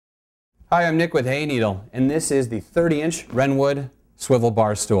Hi, I'm Nick with Hayneedle, and this is the 30-inch Renwood Swivel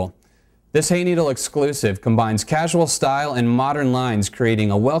Bar Stool. This Hayneedle exclusive combines casual style and modern lines, creating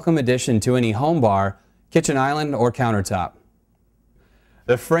a welcome addition to any home bar, kitchen island, or countertop.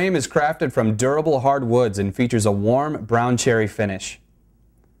 The frame is crafted from durable hard woods and features a warm brown cherry finish.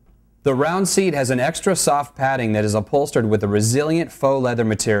 The round seat has an extra soft padding that is upholstered with a resilient faux leather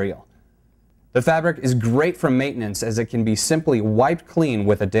material. The fabric is great for maintenance as it can be simply wiped clean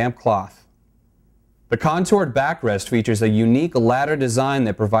with a damp cloth. The contoured backrest features a unique ladder design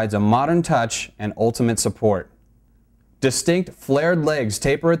that provides a modern touch and ultimate support. Distinct flared legs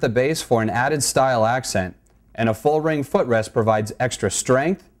taper at the base for an added style accent, and a full ring footrest provides extra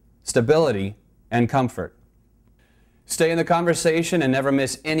strength, stability, and comfort. Stay in the conversation and never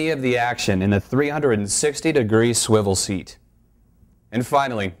miss any of the action in the 360-degree swivel seat. And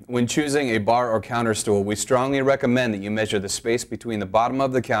finally, when choosing a bar or counter stool, we strongly recommend that you measure the space between the bottom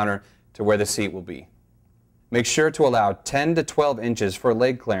of the counter to where the seat will be. Make sure to allow 10 to 12 inches for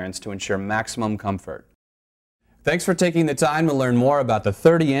leg clearance to ensure maximum comfort. Thanks for taking the time to learn more about the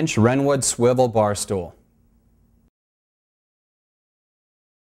 30-inch Renwood Swivel Bar Stool.